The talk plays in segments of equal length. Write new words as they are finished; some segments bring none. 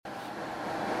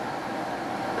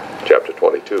Chapter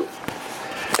 22.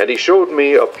 And he showed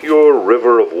me a pure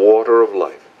river of water of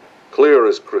life, clear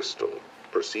as crystal,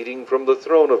 proceeding from the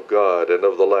throne of God and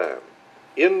of the Lamb.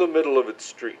 In the middle of its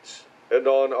streets, and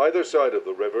on either side of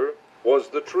the river, was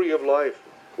the tree of life,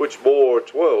 which bore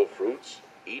 12 fruits,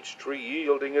 each tree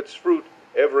yielding its fruit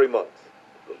every month.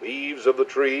 The leaves of the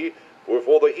tree were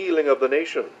for the healing of the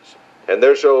nations. And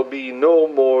there shall be no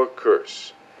more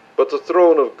curse, but the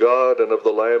throne of God and of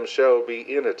the Lamb shall be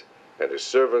in it, and his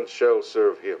servants shall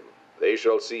serve him. They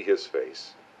shall see his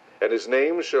face, and his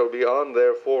name shall be on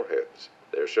their foreheads.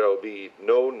 There shall be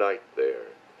no night there.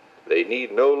 They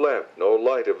need no lamp, no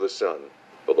light of the sun,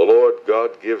 for the Lord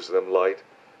God gives them light,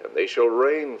 and they shall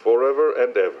reign forever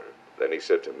and ever. Then he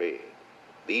said to me,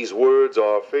 These words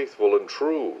are faithful and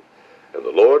true. And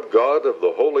the Lord God of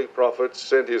the holy prophets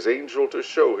sent his angel to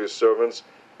show his servants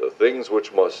the things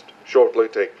which must shortly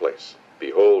take place.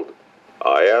 Behold,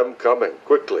 I am coming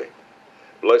quickly.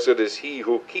 Blessed is he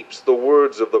who keeps the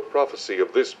words of the prophecy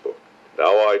of this book.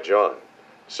 Now I, John,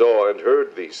 saw and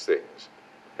heard these things.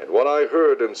 And when I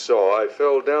heard and saw, I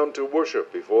fell down to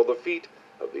worship before the feet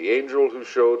of the angel who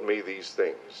showed me these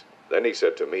things. Then he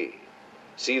said to me,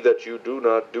 See that you do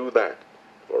not do that,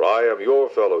 for I am your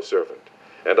fellow servant,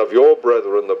 and of your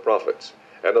brethren the prophets,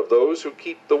 and of those who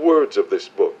keep the words of this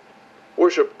book.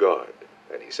 Worship God.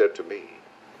 And he said to me,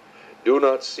 Do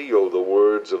not seal the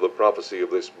words of the prophecy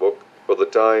of this book, for the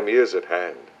time is at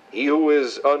hand. He who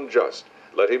is unjust,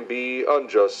 let him be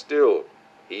unjust still.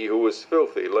 He who is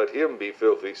filthy, let him be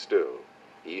filthy still.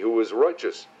 He who is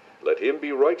righteous, let him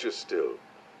be righteous still.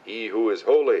 He who is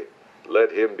holy,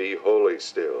 let him be holy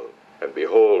still. And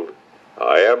behold,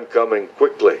 I am coming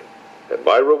quickly, and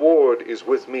my reward is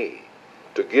with me,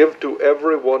 to give to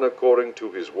every one according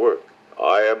to his work.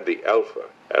 I am the Alpha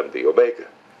and the Omega,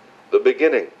 the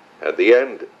beginning and the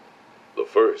end, the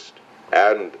first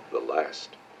and the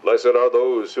last. Blessed are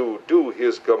those who do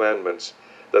his commandments,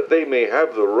 that they may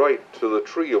have the right to the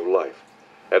tree of life,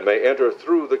 and may enter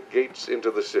through the gates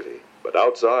into the city. But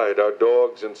outside are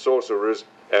dogs and sorcerers,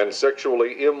 and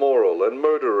sexually immoral, and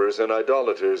murderers, and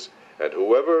idolaters, and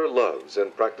whoever loves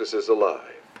and practices a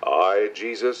lie. I,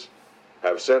 Jesus,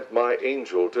 have sent my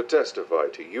angel to testify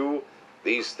to you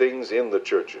these things in the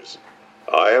churches.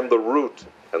 I am the root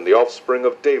and the offspring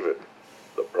of David,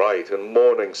 the bright and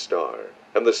morning star.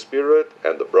 And the Spirit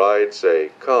and the bride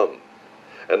say, Come.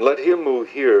 And let him who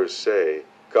hears say,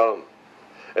 Come.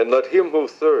 And let him who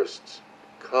thirsts,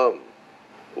 come.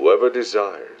 Whoever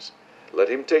desires, let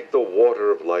him take the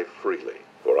water of life freely.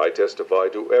 For I testify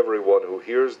to everyone who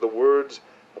hears the words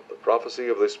of the prophecy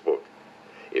of this book.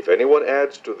 If anyone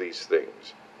adds to these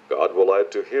things, God will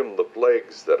add to him the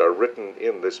plagues that are written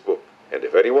in this book. And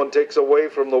if anyone takes away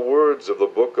from the words of the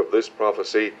book of this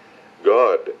prophecy,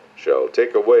 God shall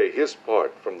take away his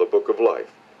part from the book of life,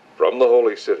 from the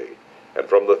holy city, and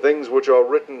from the things which are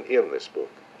written in this book.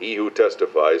 He who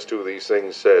testifies to these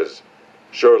things says,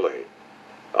 Surely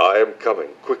I am coming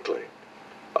quickly.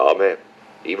 Amen.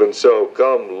 Even so,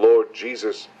 come, Lord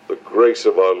Jesus. The grace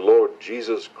of our Lord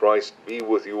Jesus Christ be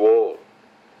with you all.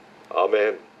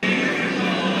 Amen.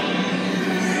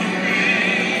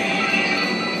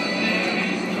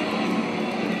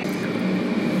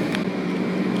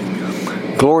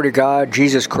 Glory to God,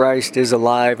 Jesus Christ is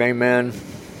alive, amen.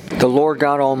 The Lord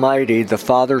God Almighty, the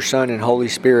Father, Son, and Holy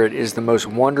Spirit is the most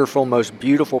wonderful, most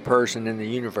beautiful person in the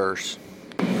universe.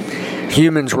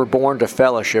 Humans were born to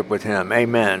fellowship with Him,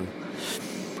 amen.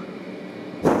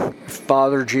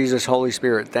 Father, Jesus, Holy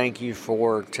Spirit, thank you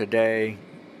for today.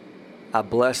 I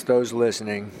bless those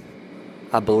listening.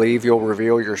 I believe you'll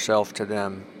reveal yourself to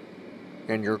them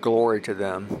and your glory to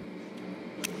them.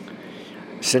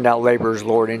 Send out laborers,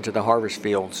 Lord, into the harvest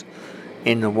fields.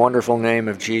 In the wonderful name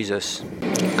of Jesus.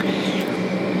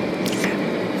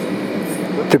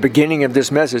 The beginning of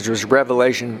this message was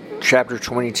Revelation chapter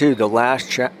 22, the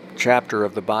last chapter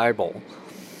of the Bible.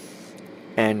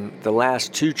 And the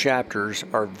last two chapters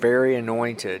are very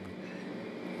anointed.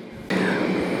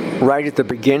 Right at the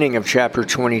beginning of chapter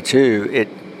 22,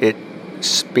 it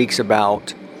speaks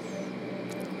about,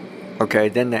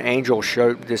 then the angel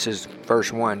showed, this is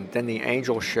verse 1, then the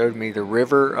angel showed me the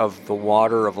river of the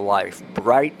water of life,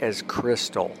 bright as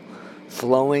crystal,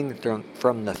 flowing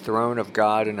from the throne of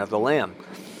God and of the Lamb.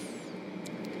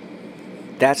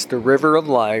 That's the river of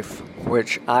life,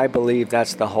 which I believe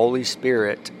that's the Holy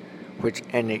Spirit,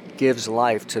 and it gives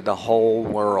life to the whole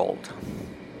world.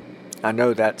 I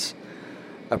know that's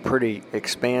a pretty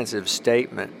expansive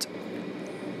statement.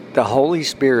 The Holy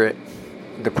Spirit,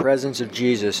 the presence of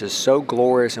Jesus, is so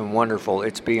glorious and wonderful,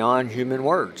 it's beyond human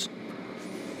words.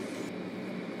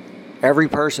 Every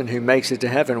person who makes it to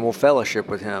heaven will fellowship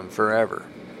with Him forever.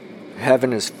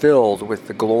 Heaven is filled with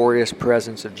the glorious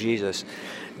presence of Jesus.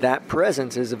 That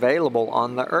presence is available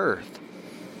on the earth.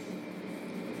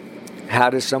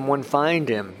 How does someone find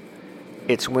him?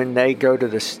 It's when they go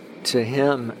to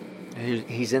him.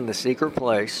 He's in the secret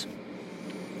place.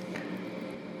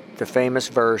 The famous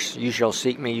verse, "You shall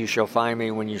seek me, you shall find me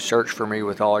when you search for me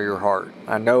with all your heart."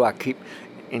 I know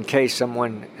in case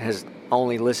someone has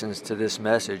only listens to this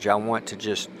message, I want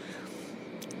to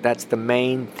that's the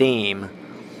main theme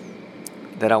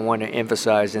that I want to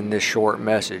emphasize in this short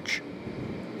message.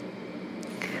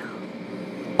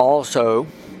 Also,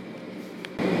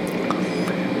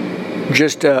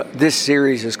 this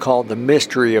series is called The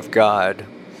Mystery of God.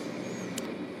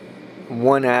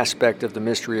 One aspect of the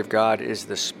mystery of God is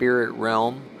the spirit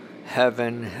realm,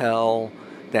 heaven, hell,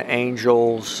 the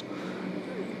angels,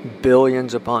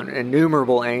 billions upon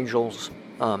innumerable angels,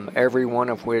 every one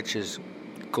of which is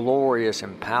glorious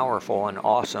and powerful and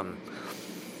awesome.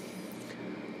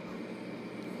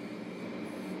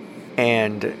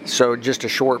 And so just a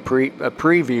short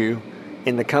preview.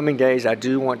 In the coming days, I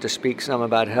do want to speak some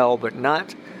about hell, but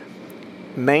not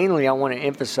mainly. I want to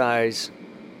emphasize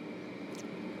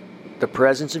the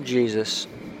presence of Jesus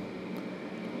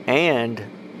and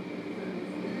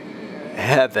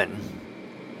heaven,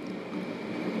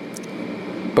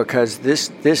 because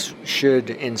this should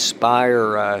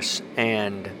inspire us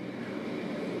and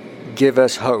give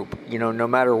us hope. No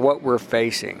matter what we're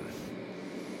facing,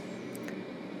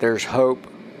 there's hope,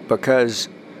 because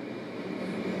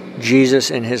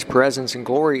Jesus in his presence and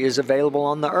glory is available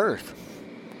on the earth.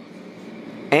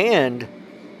 And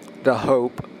the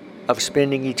hope of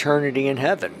spending eternity in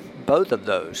heaven. Both of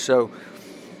those. So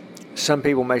some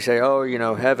people may say,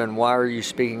 oh, heaven, why are you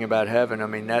speaking about heaven? I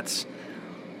mean, it's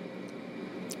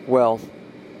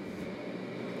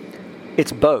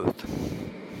both.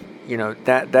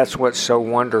 That's what's so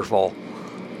wonderful.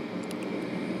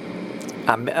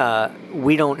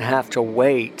 We don't have to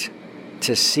wait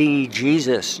to see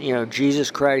Jesus. Jesus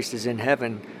Christ is in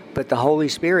heaven, but the Holy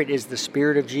Spirit is the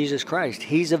Spirit of Jesus Christ.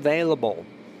 He's available.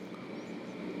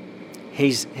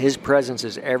 His presence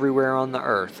is everywhere on the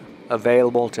earth,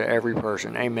 available to every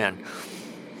person. Amen.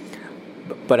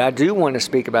 But I do want to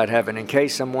speak about heaven in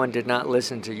case someone did not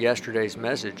listen to yesterday's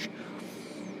message.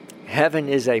 Heaven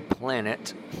is a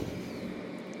planet.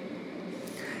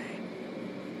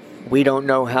 We don't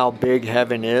know how big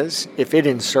heaven is. If it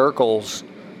encircles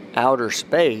outer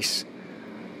space,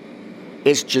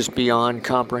 it's just beyond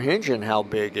comprehension how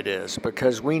big it is,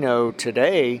 because we know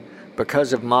today,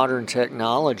 because of modern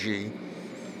technology,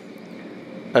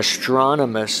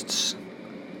 astronomers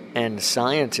and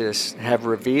scientists have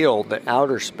revealed that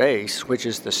outer space, which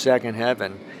is the second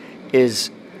heaven, is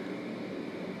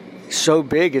so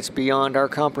big it's beyond our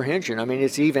comprehension. I mean,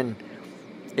 it's even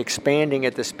expanding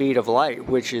at the speed of light,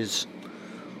 which is,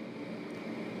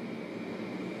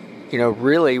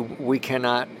 really we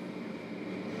cannot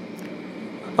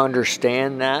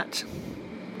understand that.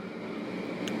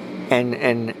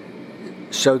 And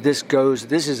so this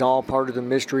is all part of the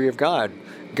mystery of God.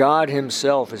 God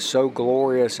himself is so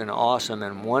glorious and awesome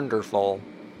and wonderful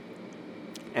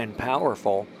and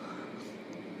powerful.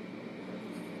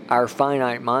 Our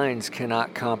finite minds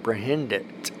cannot comprehend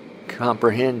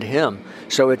him.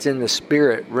 So it's in the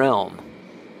spirit realm.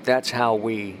 That's how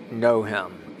we know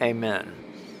him. Amen.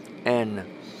 And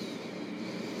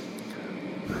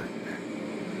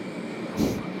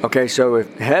okay, so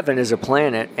if heaven is a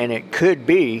planet, and it could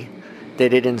be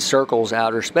that it encircles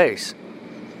outer space.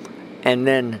 And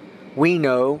then we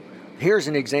know, here's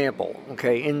an example,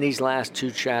 okay, in these last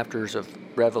 2 chapters of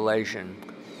Revelation,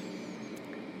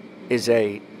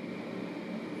 it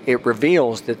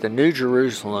reveals that the New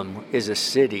Jerusalem is a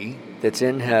city that's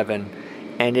in heaven,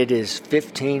 and it is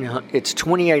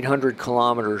 2,800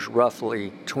 kilometers,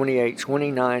 roughly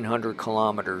 2,900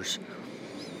 kilometers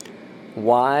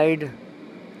wide,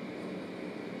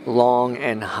 long,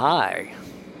 and high.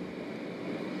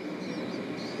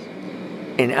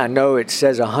 And I know it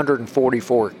says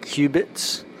 144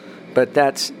 cubits, but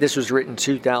this was written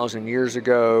 2,000 years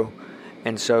ago,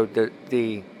 and so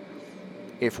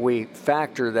if we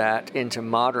factor that into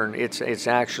modern, it's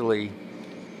actually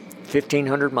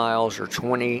 1,500 miles or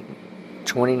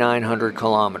 2,900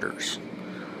 kilometers.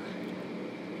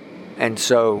 And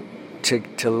so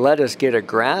to let us get a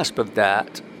grasp of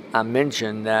that, I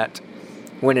mentioned that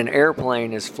when an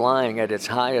airplane is flying at its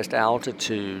highest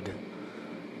altitude,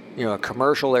 a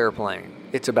commercial airplane,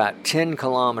 it's about 10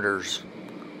 kilometers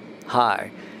high.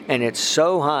 And it's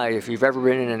so high, if you've ever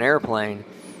been in an airplane,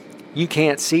 you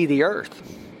can't see the earth.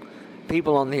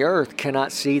 People on the earth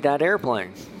cannot see that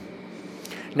airplane.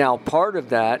 Now, part of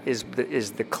that is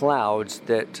the clouds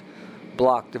that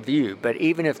block the view. But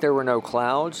even if there were no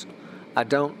clouds, I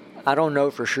don't know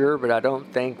for sure, but I don't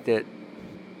think that.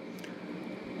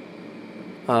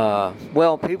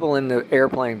 Well, people in the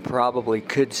airplane probably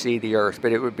could see the Earth,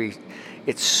 but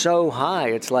it's so high.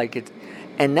 It's like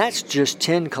and that's just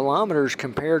 10 kilometers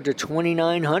compared to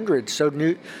 2,900. So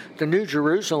the New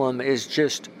Jerusalem is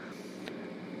just,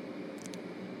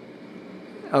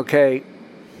 okay.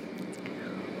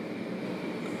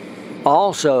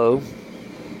 Also,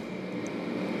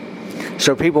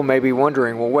 so people may be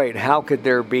wondering, well, wait, how could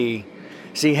there be,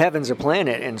 see, heaven's a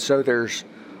planet, and so there's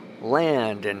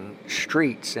land and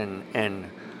streets and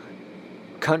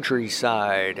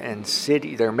countryside and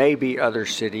city. There may be other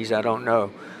cities, I don't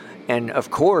know. And of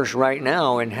course, right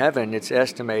now in heaven, it's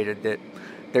estimated that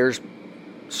there's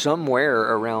somewhere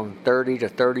around 30 to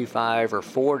 35 or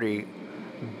 40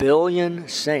 billion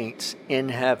saints in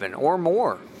heaven or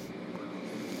more.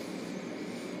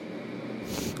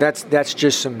 That's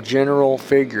just some general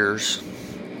figures.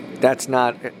 That's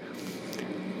not,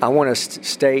 I want to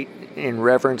state in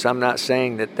reverence, I'm not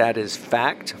saying that is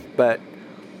fact, but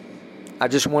I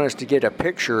just want us to get a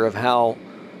picture of how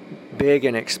big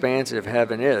and expansive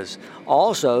heaven is.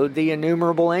 Also, the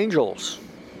innumerable angels,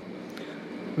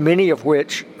 many of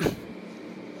which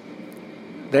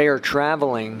they are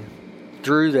traveling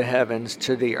through the heavens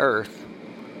to the earth.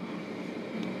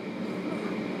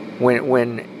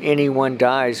 When anyone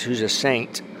dies who's a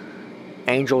saint,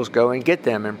 angels go and get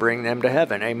them and bring them to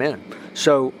heaven. Amen.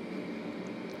 So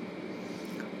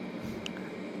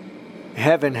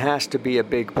heaven has to be a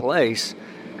big place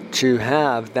to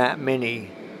have that many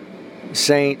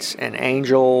saints and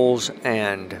angels,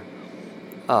 and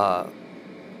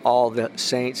all the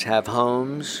saints have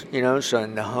homes, so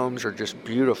and the homes are just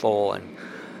beautiful and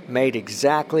made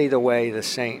exactly the way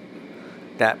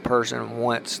that person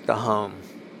wants the home.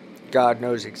 God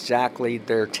knows exactly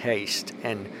their taste.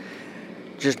 And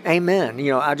just, amen.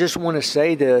 I just want to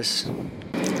say this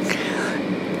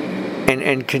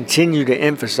and continue to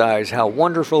emphasize how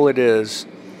wonderful it is,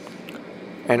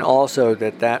 and also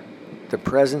that the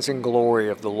presence and glory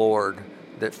of the Lord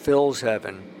that fills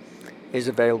heaven is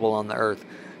available on the earth.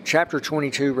 Chapter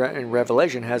 22 in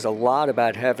Revelation has a lot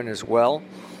about heaven as well.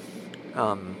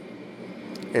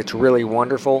 It's really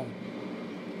wonderful.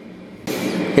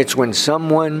 It's when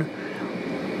someone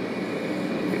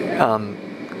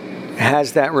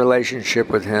has that relationship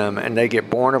with Him and they get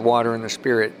born of water and the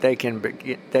Spirit, they'll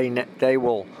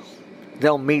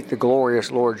meet the glorious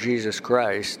Lord Jesus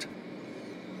Christ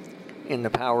in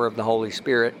the power of the Holy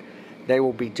Spirit. They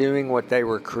will be doing what they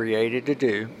were created to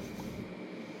do.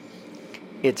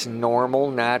 It's normal,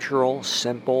 natural,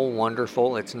 simple,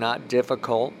 wonderful. It's not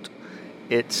difficult.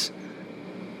 It's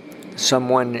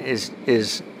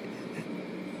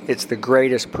the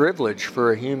greatest privilege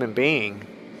for a human being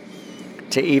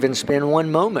to even spend one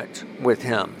moment with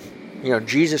Him.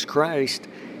 Jesus Christ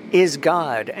is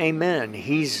God. Amen.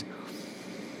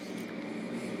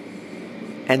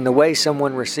 And the way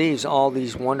someone receives all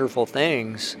these wonderful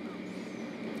things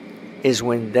is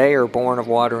when they are born of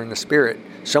water and the Spirit.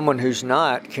 Someone who's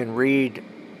not can read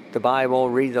the Bible,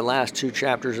 read the last 2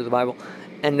 chapters of the Bible,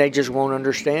 and they just won't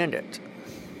understand it.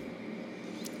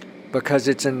 Because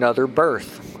it's another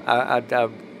birth.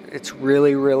 It's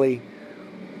really, really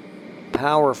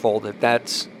powerful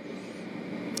that's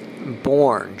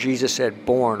born. Jesus said,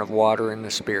 born of water and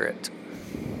the Spirit.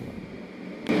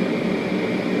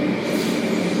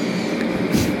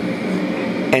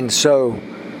 And so,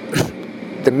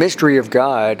 the mystery of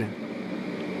God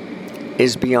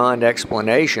is beyond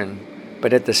explanation,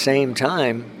 but at the same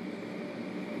time,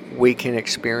 we can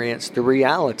experience the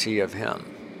reality of Him.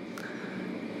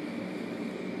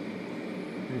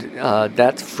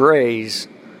 That phrase,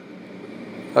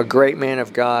 a great man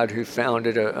of God who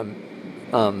founded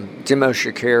Demos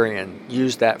Shakarian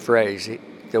used that phrase,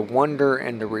 the wonder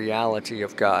and the reality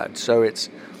of God. So it's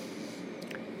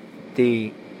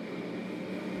the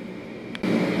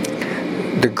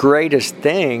greatest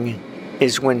thing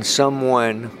is when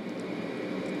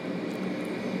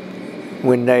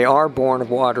they are born of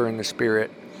water and the Spirit,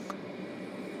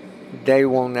 they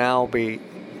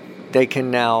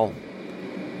can now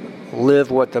live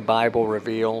what the Bible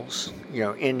reveals.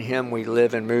 In Him we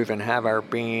live and move and have our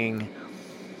being.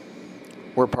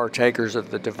 We're partakers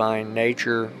of the divine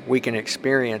nature. We can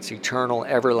experience eternal,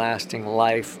 everlasting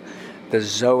life, the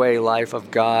Zoe life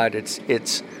of God.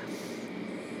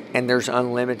 And there's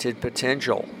unlimited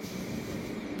potential.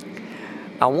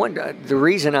 The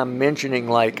reason I'm mentioning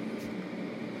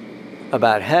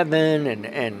about heaven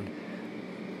and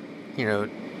the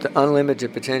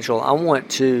unlimited potential, I want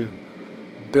to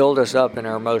build us up in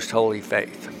our most holy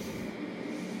faith.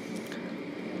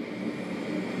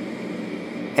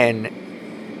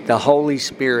 And the Holy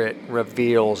Spirit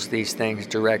reveals these things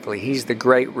directly. He's the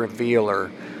great revealer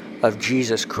of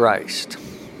Jesus Christ.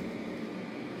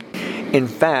 In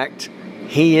fact,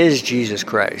 He is Jesus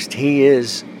Christ. He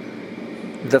is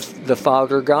the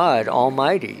Father God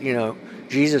Almighty. You know,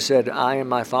 Jesus said, I and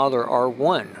my Father are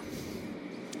one.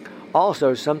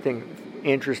 Also, something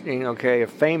interesting, okay, a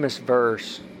famous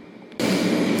verse.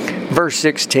 Verse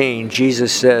 16,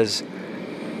 Jesus says,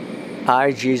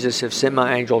 I, Jesus, have sent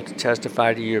my angel to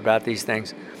testify to you about these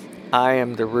things. I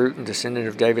am the root and descendant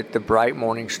of David, the bright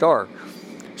morning star.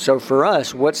 So for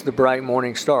us, what's the bright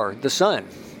morning star? The sun,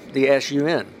 the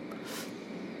sun.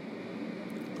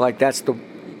 Like that's the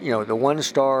one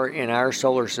star in our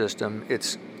solar system.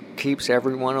 It keeps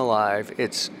everyone alive.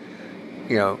 It's,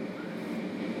 so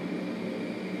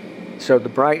the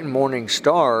bright morning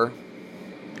star,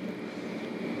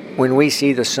 when we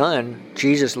see the sun,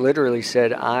 Jesus literally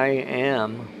said, I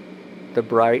am the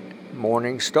bright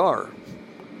morning star.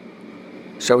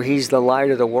 So He's the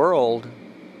light of the world.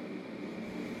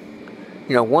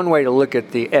 You know, one way to look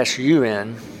at the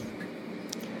sun,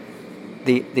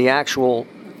 the actual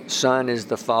Son is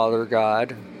the Father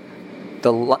God.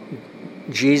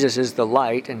 Jesus is the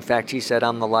light. In fact, He said,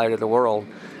 I'm the light of the world.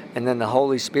 And then the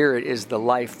Holy Spirit is the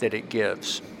life that it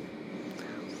gives.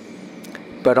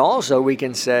 But also we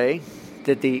can say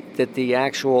that the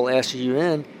actual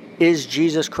sun is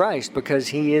Jesus Christ, because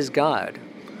He is God.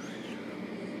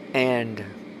 And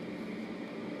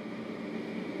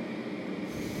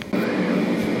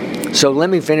so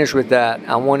let me finish with that.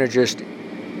 I want to just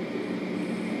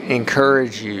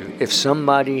encourage you, if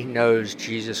somebody knows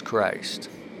Jesus Christ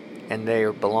and they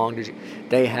belong to,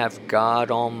 they have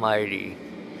God Almighty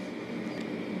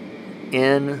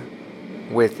in,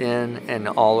 within, and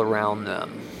all around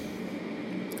them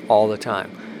all the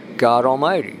time. God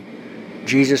Almighty.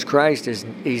 Jesus Christ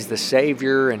He's the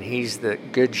Savior, and He's the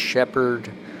Good Shepherd.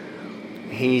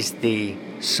 He's the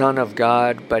Son of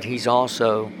God, but He's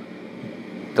also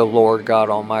the Lord God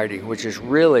Almighty, which is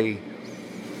really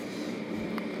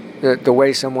the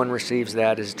way someone receives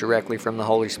that is directly from the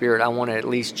Holy Spirit. I want to at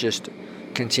least just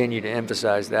continue to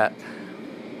emphasize that.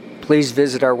 Please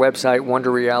visit our website,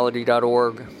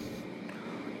 wonderreality.org.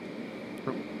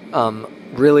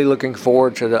 Really looking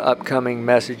forward to the upcoming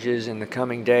messages in the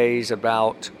coming days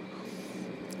about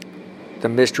the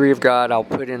mystery of God. I'll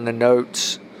put in the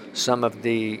notes some of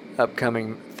the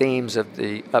upcoming themes of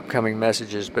the upcoming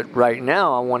messages. But right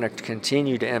now, I want to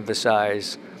continue to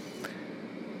emphasize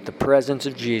the presence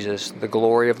of Jesus, the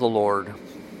glory of the Lord,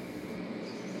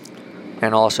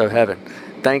 and also heaven.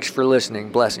 Thanks for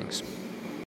listening. Blessings.